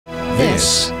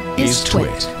This is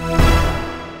TWiT.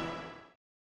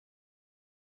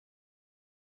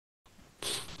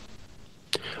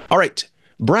 All right.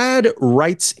 Brad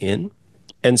writes in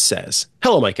and says,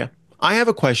 "Hello, Micah. I have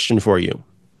a question for you.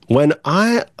 What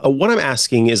I'm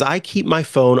asking is I keep my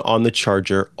phone on the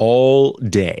charger all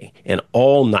day and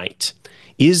all night.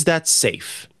 Is that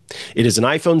safe? It is an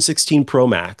iPhone 16 Pro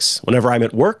Max. Whenever I'm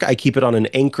at work, I keep it on an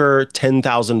Anker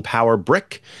 10,000 power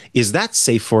brick. Is that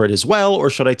safe for it as well, or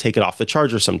should I take it off the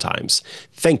charger sometimes?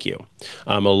 Thank you.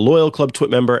 I'm a loyal Club TWiT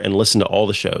member and listen to all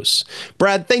the shows."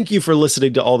 Brad, thank you for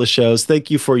listening to all the shows.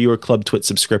 Thank you for your Club TWiT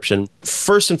subscription.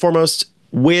 First and foremost,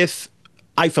 with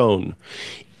iPhone,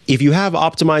 if you have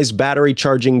optimized battery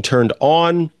charging turned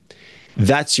on,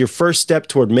 that's your first step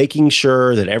toward making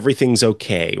sure that everything's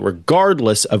okay,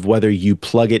 regardless of whether you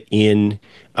plug it in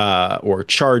or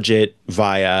charge it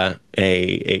via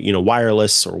a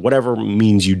wireless or whatever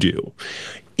means you do.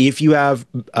 If you have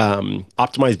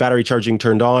optimized battery charging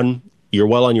turned on, you're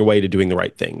well on your way to doing the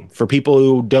right thing. For people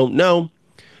who don't know,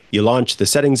 you launch the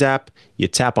settings app, you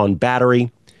tap on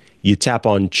battery, you tap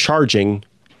on charging,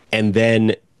 and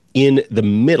then in the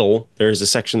middle, there's a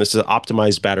section that says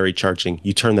optimized battery charging.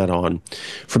 You turn that on.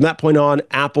 From that point on,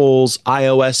 Apple's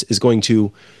iOS is going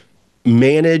to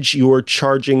manage your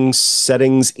charging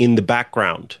settings in the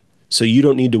background, so you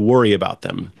don't need to worry about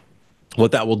them.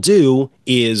 What that will do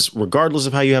is, regardless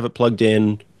of how you have it plugged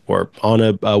in or on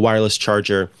a wireless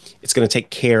charger, it's going to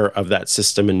take care of that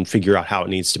system and figure out how it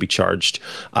needs to be charged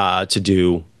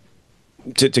to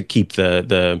keep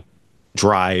the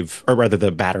drive, or rather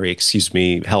the battery,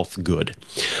 health good.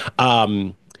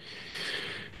 Now,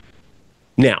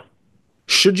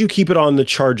 should you keep it on the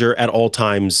charger at all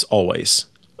times, always?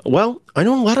 Well, I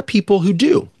know a lot of people who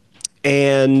do.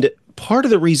 And part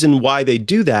of the reason why they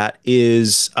do that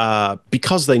is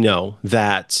because they know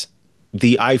that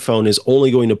the iPhone is only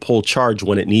going to pull charge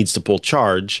when it needs to pull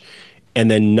charge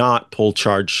and then not pull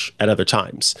charge at other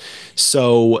times.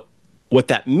 So what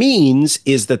that means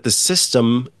is that the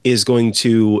system is going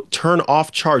to turn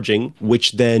off charging,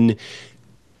 which then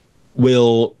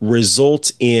will result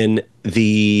in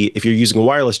if you're using a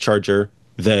wireless charger,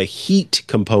 the heat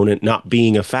component not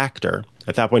being a factor.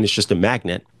 At that point, it's just a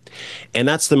magnet. And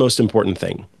that's the most important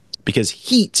thing, because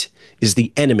heat is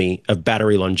the enemy of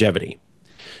battery longevity.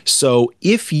 So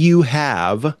if you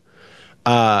have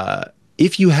an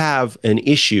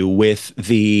issue with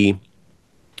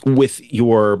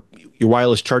your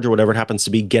wireless charger, whatever it happens to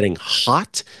be, getting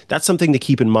hot, that's something to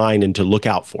keep in mind and to look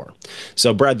out for.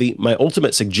 So, Brad, my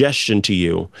ultimate suggestion to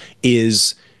you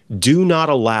is do not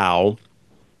allow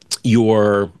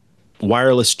your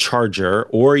wireless charger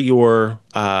or your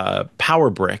power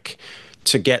brick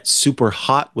to get super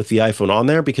hot with the iPhone on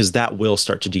there, because that will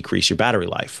start to decrease your battery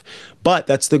life. But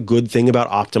that's the good thing about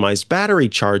optimized battery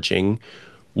charging.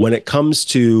 When it comes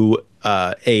to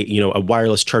a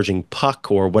wireless charging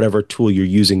puck or whatever tool you're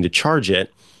using to charge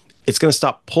it, it's going to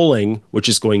stop pulling, which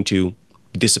is going to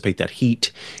dissipate that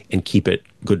heat and keep it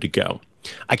good to go.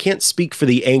 I can't speak for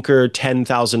the Anker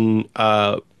 10,000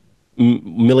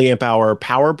 milliamp hour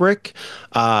power brick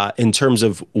in terms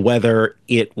of whether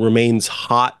it remains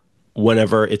hot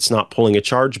whenever it's not pulling a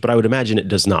charge, but I would imagine it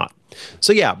does not.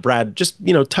 So yeah, Brad, just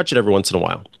touch it every once in a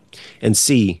while and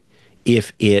see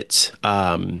if it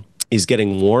is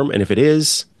getting warm, and if it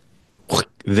is,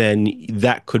 then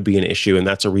that could be an issue, and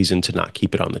that's a reason to not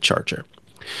keep it on the charger.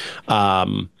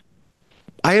 I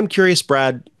am curious,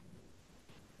 Brad,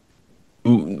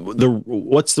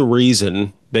 what's the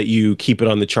reason that you keep it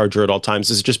on the charger at all times?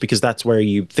 Is it just because that's where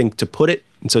you think to put it,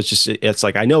 and so it's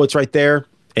like, I know it's right there,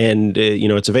 and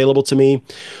it's available to me?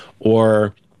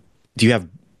 Or do you have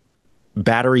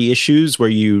battery issues where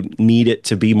you need it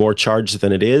to be more charged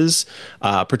than it is,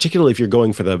 particularly if you're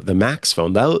going for the Max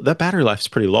phone? That battery life is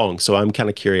pretty long, so I'm kind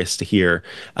of curious to hear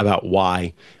about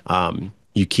why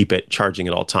you keep it charging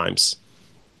at all times.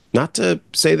 Not to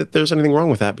say that there's anything wrong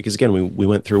with that, because again, we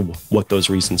went through what those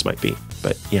reasons might be,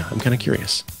 but yeah, I'm kind of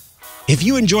curious. If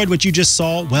you enjoyed what you just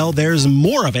saw, well, there's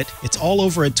more of it. It's all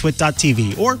over at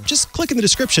twit.tv, or just click in the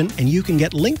description and you can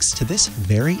get links to this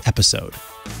very episode.